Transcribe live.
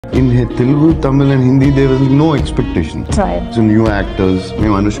In Telugu, Tamil and Hindi, there was no expectation. Right. So new actors, maybe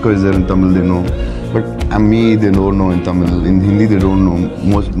Anushka is there in Tamil, they know. But me, they don't know in Tamil. In Hindi, they don't know.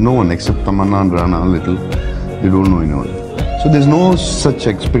 No one except Tamanna and Rana a little. They don't know anyone. So there's no such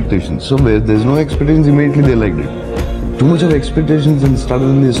expectations. So where there's no expectations, immediately they liked it. Too much of expectations and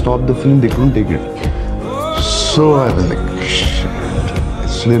suddenly they stopped the film, they couldn't take it. So I was like, shit.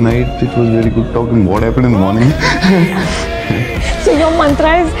 Yesterday night, it was very good talking. What happened in the morning? So your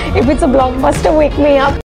mantra is, if it's a blockbuster, wake me up.